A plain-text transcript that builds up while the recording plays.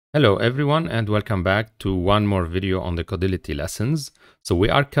Hello everyone and welcome back to one more video on the CODILITY lessons. So we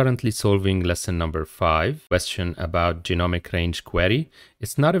are currently solving lesson number 5, question about genomic range query.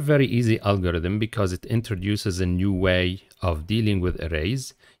 It's not a very easy algorithm because it introduces a new way of dealing with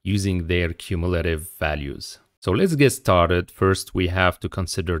arrays using their cumulative values. So let's get started. First, we have to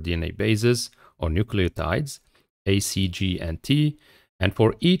consider DNA bases or nucleotides, A, C, G, and T. And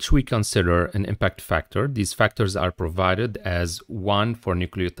for each, we consider an impact factor. These factors are provided as 1 for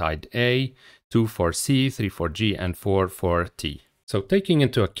nucleotide A, 2 for C, 3 for G, and 4 for T. So taking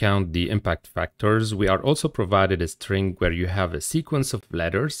into account the impact factors, we are also provided a string where you have a sequence of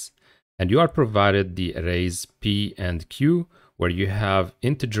letters, and you are provided the arrays P and Q, where you have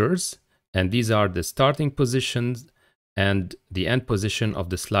integers, and these are the starting positions and the end position of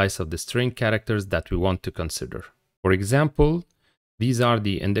the slice of the string characters that we want to consider. For example, these are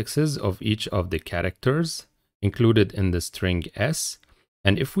the indexes of each of the characters included in the string S.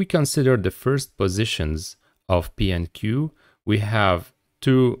 And if we consider the first positions of P and Q, we have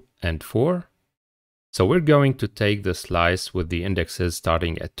 2 and 4. So we're going to take the slice with the indexes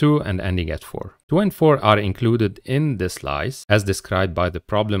starting at 2 and ending at 4. 2 and 4 are included in the slice as described by the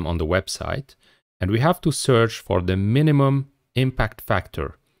problem on the website. And we have to search for the minimum impact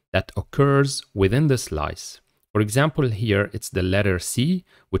factor that occurs within the slice. For example, here it's the letter C,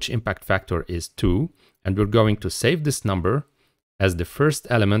 which impact factor is 2, and we're going to save this number as the first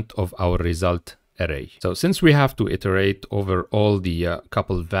element of our result array. So since we have to iterate over all the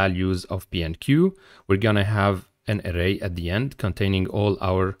couple values of P and Q, we're gonna have an array at the end containing all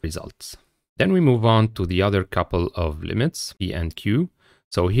our results. Then we move on to the other couple of limits, P and Q.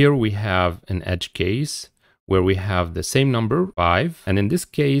 So here we have an edge case where we have the same number, 5, and in this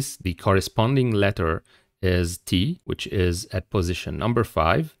case, the corresponding letter is T, which is at position number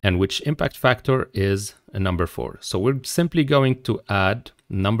 5, and which impact factor is a number 4. So we're simply going to add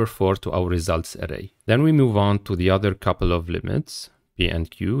number 4 to our results array. Then we move on to the other couple of limits, P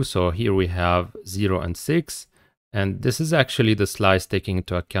and Q. So here we have 0 and 6, and this is actually the slice taking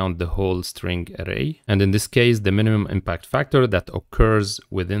into account the whole string array. And in this case, the minimum impact factor that occurs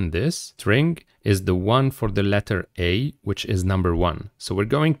within this string is the 1 for the letter A, which is number 1. So we're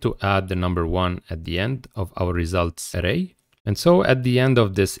going to add the number 1 at the end of our results array. And so at the end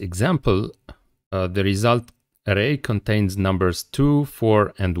of this example, the result array contains numbers 2,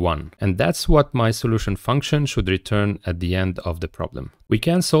 4, and 1. And that's what my solution function should return at the end of the problem. We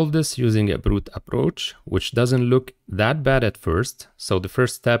can solve this using a brute approach, which doesn't look that bad at first. So the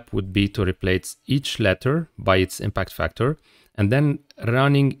first step would be to replace each letter by its impact factor, and then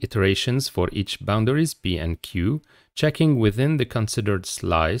running iterations for each boundaries P and Q, checking within the considered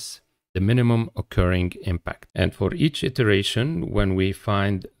slice the minimum occurring impact. And for each iteration, when we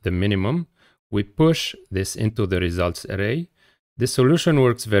find the minimum, we push this into the results array. This solution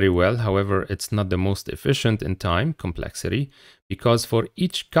works very well. However, it's not the most efficient in time complexity because for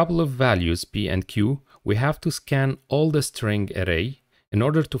each couple of values P and Q, we have to scan all the string array in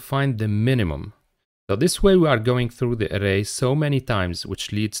order to find the minimum. So this way we are going through the array so many times,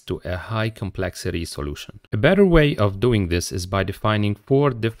 which leads to a high complexity solution. A better way of doing this is by defining 4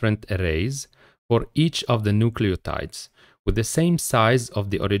 different arrays for each of the nucleotides with the same size of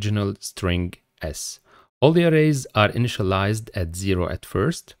the original string S. All the arrays are initialized at 0 at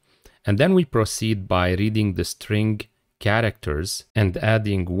first, and then we proceed by reading the string characters and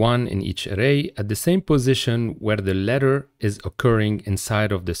adding 1 in each array at the same position where the letter is occurring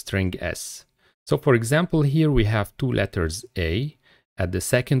inside of the string S. So for example, here we have 2 letters A at the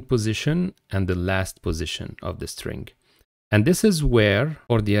second position and the last position of the string. And this is where,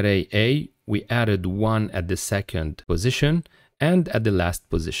 for the array A, we added 1 at the second position and at the last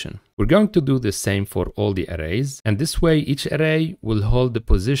position. We're going to do the same for all the arrays, and this way each array will hold the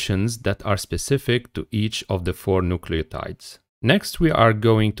positions that are specific to each of the 4 nucleotides. Next, we are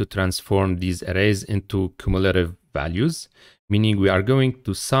going to transform these arrays into cumulative values, meaning we are going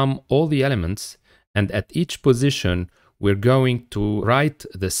to sum all the elements, and at each position, we're going to write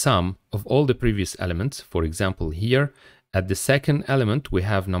the sum of all the previous elements. For example, here, at the second element, we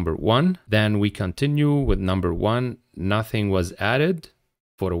have number 1. Then we continue with number 1. Nothing was added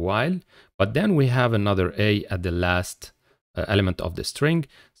for a while, but then we have another A at the last element of the string.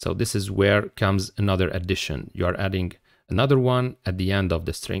 So this is where comes another addition. You are adding another 1 at the end of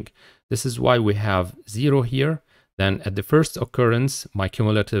the string. This is why we have 0 here. Then at the first occurrence, my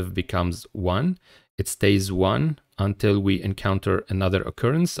cumulative becomes 1. It stays 1 until we encounter another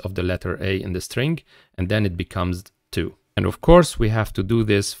occurrence of the letter A in the string, and then it becomes 2. And of course, we have to do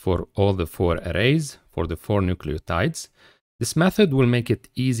this for all the 4 arrays, for the 4 nucleotides. This method will make it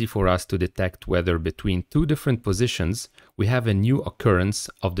easy for us to detect whether between two different positions we have a new occurrence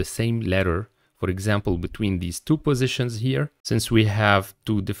of the same letter. For example, between these two positions here, since we have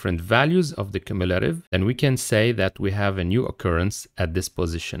two different values of the cumulative, then we can say that we have a new occurrence at this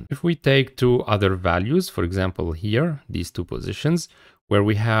position. If we take two other values, for example here, these two positions, where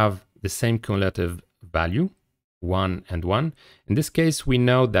we have the same cumulative value, 1 and 1, in this case we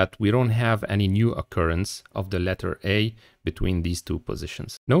know that we don't have any new occurrence of the letter A between these two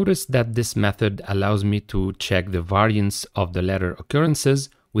positions. Notice that this method allows me to check the variance of the letter occurrences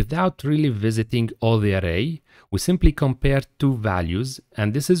without really visiting all the array. We simply compare two values,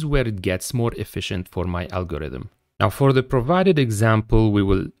 and this is where it gets more efficient for my algorithm. Now for the provided example, we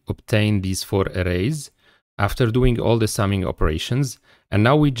will obtain these 4 arrays after doing all the summing operations, and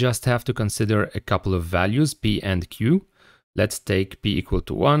now we just have to consider a couple of values, p and q. Let's take p equal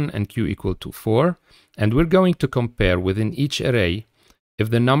to 1 and q equal to 4, and we're going to compare within each array if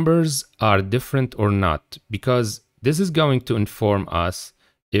the numbers are different or not, because this is going to inform us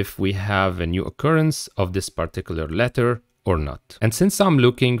if we have a new occurrence of this particular letter or not. And since I'm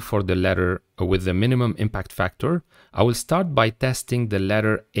looking for the letter with the minimum impact factor, I will start by testing the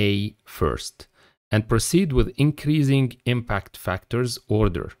letter A first and proceed with increasing impact factors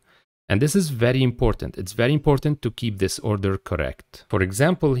order. And this is very important. It's very important to keep this order correct. For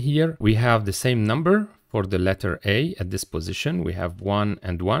example, here we have the same number for the letter A at this position. We have 1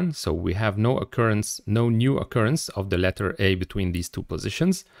 and 1, so we have no new occurrence of the letter A between these two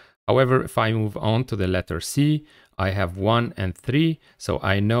positions. However, if I move on to the letter C, I have 1 and 3, so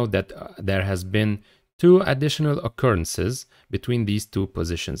I know that there has been 2 additional occurrences between these two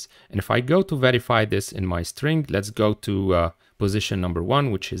positions. And if I go to verify this in my string, let's go to position number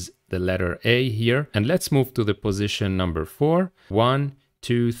 1, which is the letter A here, and let's move to the position number 4. 1,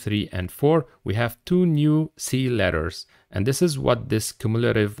 2, 3, and 4, we have 2 new C letters, and this is what this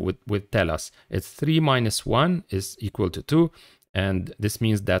cumulative would tell us. It's 3 minus 1 is equal to 2, and this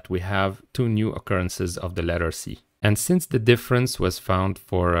means that we have 2 new occurrences of the letter C. And since the difference was found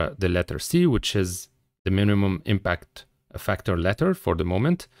for the letter C, which is the minimum impact factor letter for the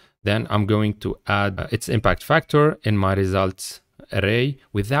moment, then I'm going to add its impact factor in my results array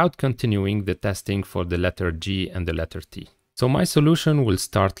without continuing the testing for the letter G and the letter T. So my solution will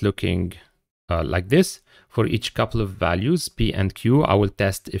start looking like this. For each couple of values, p and q, I will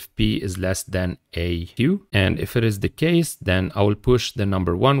test if p is less than aq. And if it is the case, then I will push the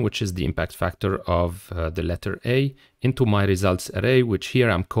number 1, which is the impact factor of the letter A, into my results array, which here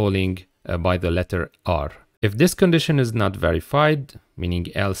I'm calling by the letter R. If this condition is not verified, meaning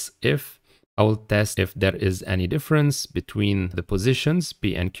else if, I will test if there is any difference between the positions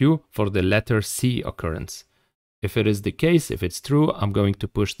p and q for the letter C occurrence. If it is the case, if it's true, I'm going to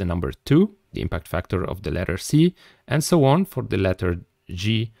push the number 2, the impact factor of the letter C, and so on for the letter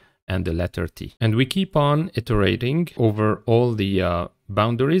G and the letter T. And we keep on iterating over all the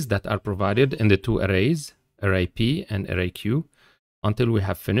boundaries that are provided in the two arrays, array P and array Q, until we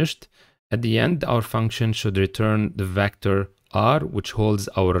have finished. At the end, our function should return the vector R, which holds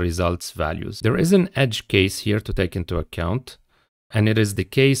our results values. There is an edge case here to take into account, and it is the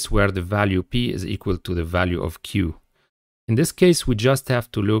case where the value P is equal to the value of Q. In this case, we just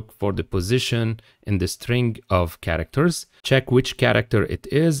have to look for the position in the string of characters, check which character it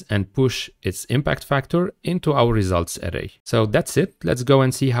is, and push its impact factor into our results array. So that's it. Let's go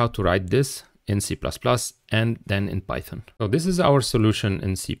and see how to write this in C++ and then in Python. So this is our solution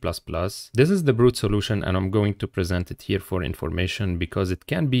in C++. This is the brute solution, and I'm going to present it here for information because it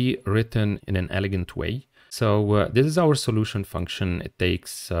can be written in an elegant way. So this is our solution function. It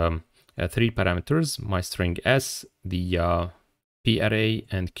takes 3 parameters, my string S, the P array,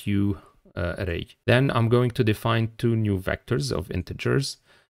 and Q array. Then I'm going to define 2 new vectors of integers.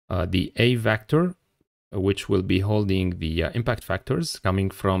 The A vector, which will be holding the impact factors coming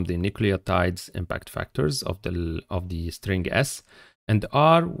from the nucleotides impact factors of the string S, and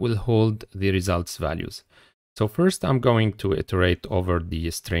R will hold the results values. So first I'm going to iterate over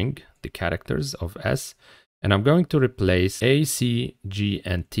the string, the characters of S, and I'm going to replace A, C, G,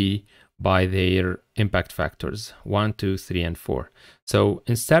 and T by their impact factors, 1, 2, 3, and 4. So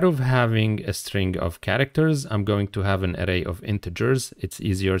instead of having a string of characters, I'm going to have an array of integers. It's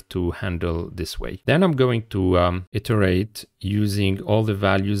easier to handle this way. Then I'm going to iterate using all the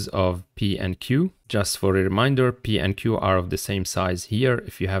values of P and Q. Just for a reminder, P and Q are of the same size here.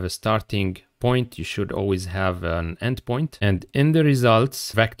 If you have a starting point, you should always have an endpoint. And in the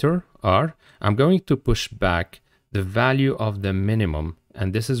results vector R, I'm going to push back the value of the minimum.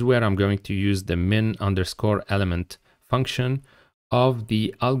 And this is where I'm going to use the min_element function of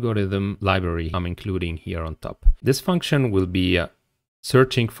the algorithm library I'm including here on top. This function will be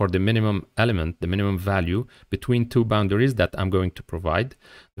searching for the minimum element, the minimum value between two boundaries that I'm going to provide.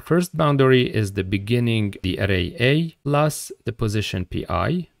 The first boundary is the beginning, the array A, plus the position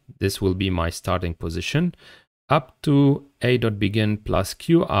pi. This will be my starting position, up to a.begin plus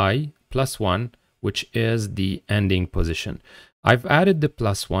qi plus 1, which is the ending position. I've added the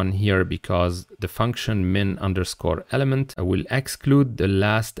plus 1 here because the function min underscore element will exclude the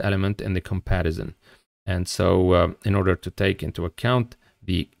last element in the comparison. And so in order to take into account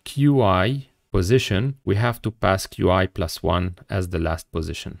the qi position, we have to pass qi plus 1 as the last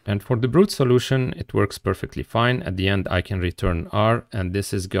position. And for the brute solution, it works perfectly fine. At the end, I can return r, and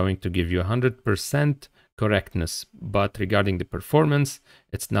this is going to give you 100% correctness. But regarding the performance,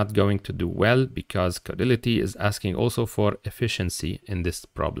 it's not going to do well because CODILITY is asking also for efficiency in this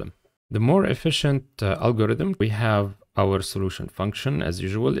problem. The more efficient algorithm, we have our solution function as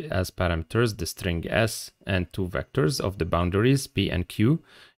usual as parameters, the string s and two vectors of the boundaries p and q.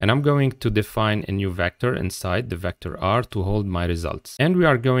 And I'm going to define a new vector inside the vector r to hold my results. And we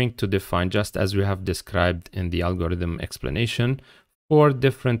are going to define, just as we have described in the algorithm explanation, 4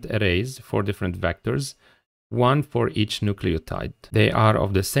 different arrays, 4 different vectors, one for each nucleotide. They are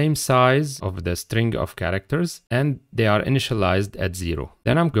of the same size of the string of characters and they are initialized at 0.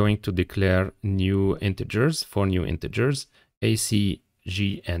 Then I'm going to declare new integers, 4 new integers, a, c,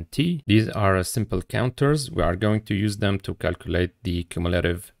 g, and t. These are simple counters. We are going to use them to calculate the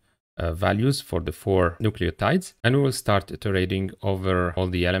cumulative values for the 4 nucleotides, and we will start iterating over all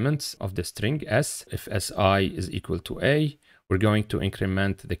the elements of the string s. If si is equal to a, we're going to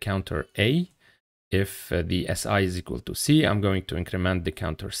increment the counter a. If the si is equal to c, I'm going to increment the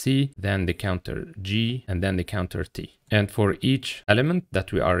counter c, then the counter g, and then the counter t. And for each element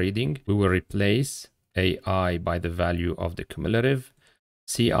that we are reading, we will replace ai by the value of the cumulative,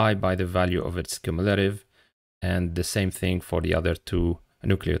 ci by the value of its cumulative, and the same thing for the other 2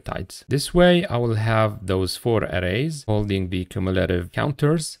 nucleotides. This way, I will have those 4 arrays holding the cumulative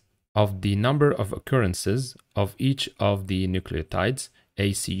counters of the number of occurrences of each of the nucleotides,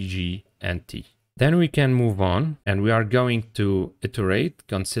 A, C, G, and T. Then we can move on, and we are going to iterate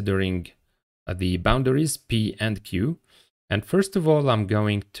considering the boundaries P and Q. And first of all, I'm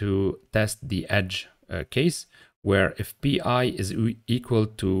going to test the edge case, where if Pi is equal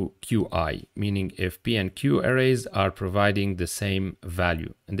to Qi, meaning if P and Q arrays are providing the same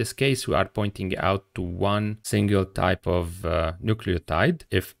value. In this case, we are pointing out to one single type of nucleotide.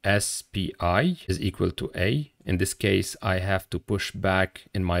 If SPI is equal to A, in this case, I have to push back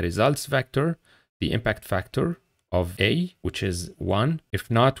in my results vector the impact factor of A, which is 1. If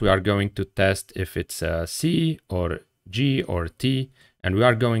not, we are going to test if it's C or G or T, and we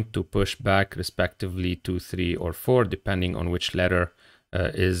are going to push back respectively 2, 3, or 4, depending on which letter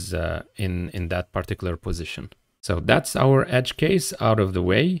is in that particular position. So that's our edge case out of the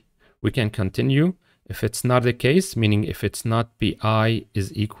way. We can continue. If it's not the case, meaning if it's not Pi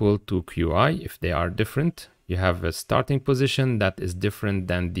is equal to Qi, if they are different, you have a starting position that is different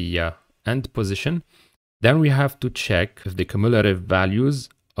than the end position, then we have to check if the cumulative values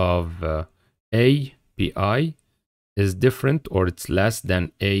of A, Pi is different or it's less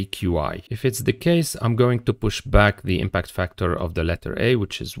than AQI. If it's the case, I'm going to push back the impact factor of the letter A,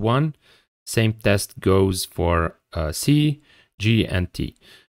 which is 1. Same test goes for C, G, and T.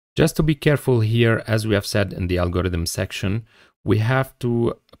 Just to be careful here, as we have said in the algorithm section, we have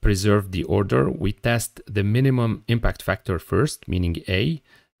to preserve the order. We test the minimum impact factor first, meaning A,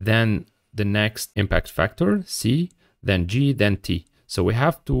 then the next impact factor, C, then G, then T. So we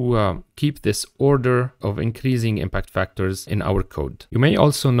have to keep this order of increasing impact factors in our code. You may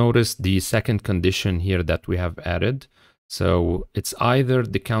also notice the second condition here that we have added. So it's either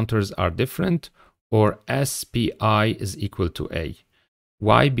the counters are different or SPI is equal to A.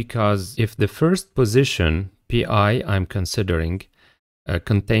 Why? Because if the first position, Pi, I'm considering,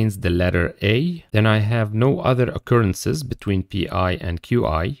 contains the letter A, then I have no other occurrences between Pi and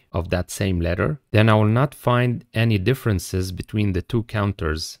Qi of that same letter. Then I will not find any differences between the two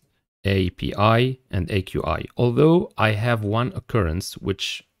counters, API and AQI, although I have one occurrence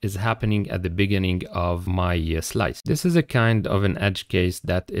which is happening at the beginning of my slice. This is a kind of an edge case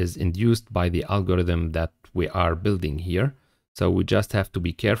that is induced by the algorithm that we are building here. So we just have to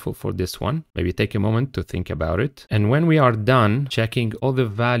be careful for this one. Maybe take a moment to think about it. And when we are done checking all the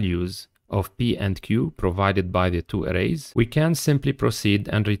values of P and Q provided by the two arrays, we can simply proceed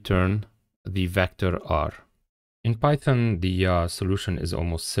and return the vector R. In Python, the solution is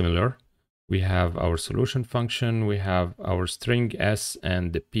almost similar. We have our solution function, we have our string S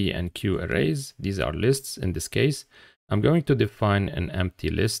and the P and Q arrays. These are lists in this case. I'm going to define an empty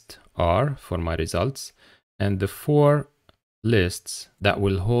list R for my results, and the 4 lists that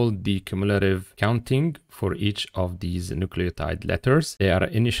will hold the cumulative counting for each of these nucleotide letters. They are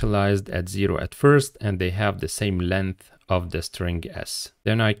initialized at 0 at first, and they have the same length of the string S.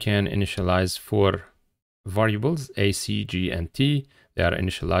 Then I can initialize 4 variables A, C, G, and T. They are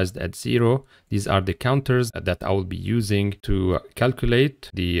initialized at 0. These are the counters that I will be using to calculate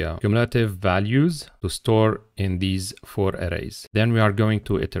the cumulative values to store in these 4 arrays. Then we are going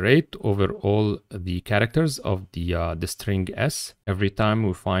to iterate over all the characters of the string S. Every time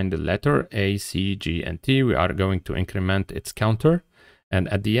we find the letter A, C, G, and T, we are going to increment its counter. And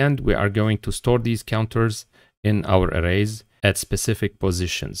at the end, we are going to store these counters in our arrays at specific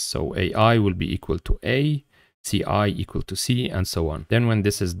positions. So AI will be equal to A, CI equal to C, and so on. Then when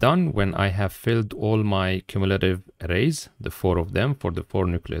this is done, when I have filled all my cumulative arrays, the 4 of them for the 4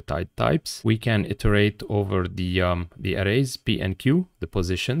 nucleotide types, we can iterate over the arrays P and Q, the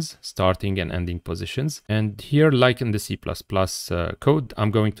positions, starting and ending positions. And here, like in the C++ code, I'm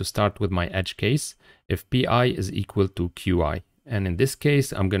going to start with my edge case if PI is equal to QI. And in this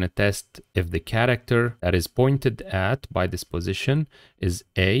case, I'm going to test if the character that is pointed at by this position is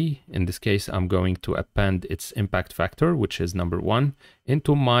A. In this case, I'm going to append its impact factor, which is number 1,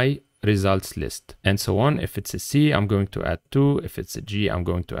 into my results list, and so on. If it's a C, I'm going to add 2. If it's a G, I'm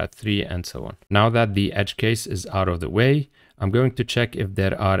going to add 3, and so on. Now that the edge case is out of the way, I'm going to check if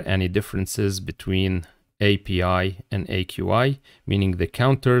there are any differences between API and AQI, meaning the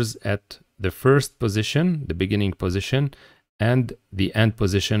counters at the first position, the beginning position, and the end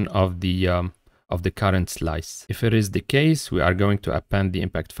position of the current slice. If it is the case, we are going to append the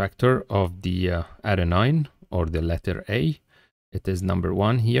impact factor of the adenine, or the letter A, it is number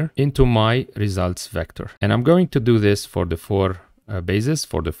 1 here, into my results vector. And I'm going to do this for the 4 bases,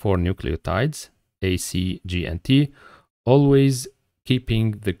 for the 4 nucleotides, A, C, G, and T, always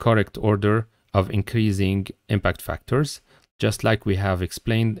keeping the correct order of increasing impact factors, just like we have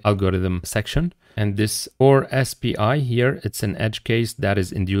explained algorithm section. And this for SPI here, it's an edge case that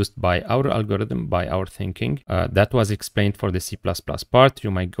is induced by our algorithm, by our thinking. That was explained for the C++ part.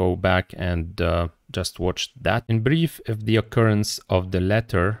 You might go back and just watch that. In brief, if the occurrence of the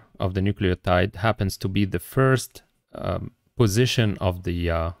letter of the nucleotide happens to be the first position of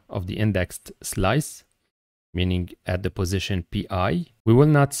the indexed slice, meaning at the position PI, we will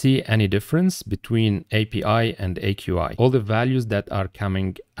not see any difference between API and AQI. All the values that are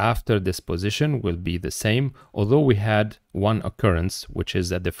coming after this position will be the same, although we had one occurrence, which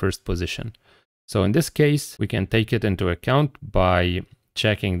is at the first position. So in this case, we can take it into account by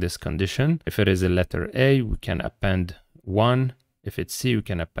checking this condition. If it is a letter A, we can append 1. If it's C, we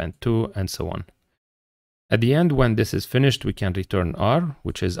can append 2, and so on. At the end, when this is finished, we can return R,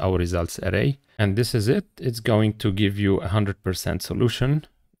 which is our results array. And this is it. It's going to give you 100% solution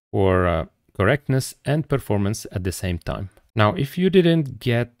for correctness and performance at the same time. Now, if you didn't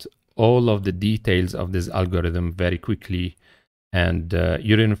get all of the details of this algorithm very quickly and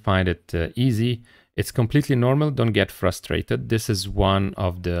you didn't find it easy, it's completely normal. Don't get frustrated. This is one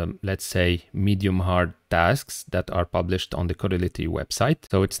of the, let's say, medium hard tasks that are published on the CODILITY website.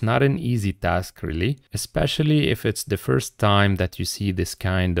 So it's not an easy task really, especially if it's the first time that you see this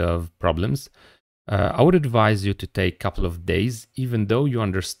kind of problems. I would advise you to take a couple of days, even though you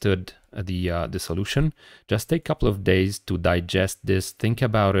understood the solution. Just take a couple of days to digest this, think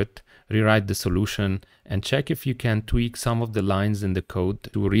about it, rewrite the solution, and check if you can tweak some of the lines in the code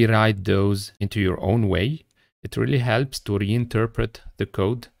to rewrite those into your own way. It really helps to reinterpret the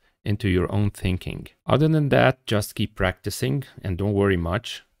code into your own thinking. Other than that, just keep practicing and don't worry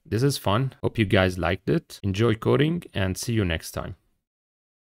much. This is fun. Hope you guys liked it. Enjoy coding and see you next time.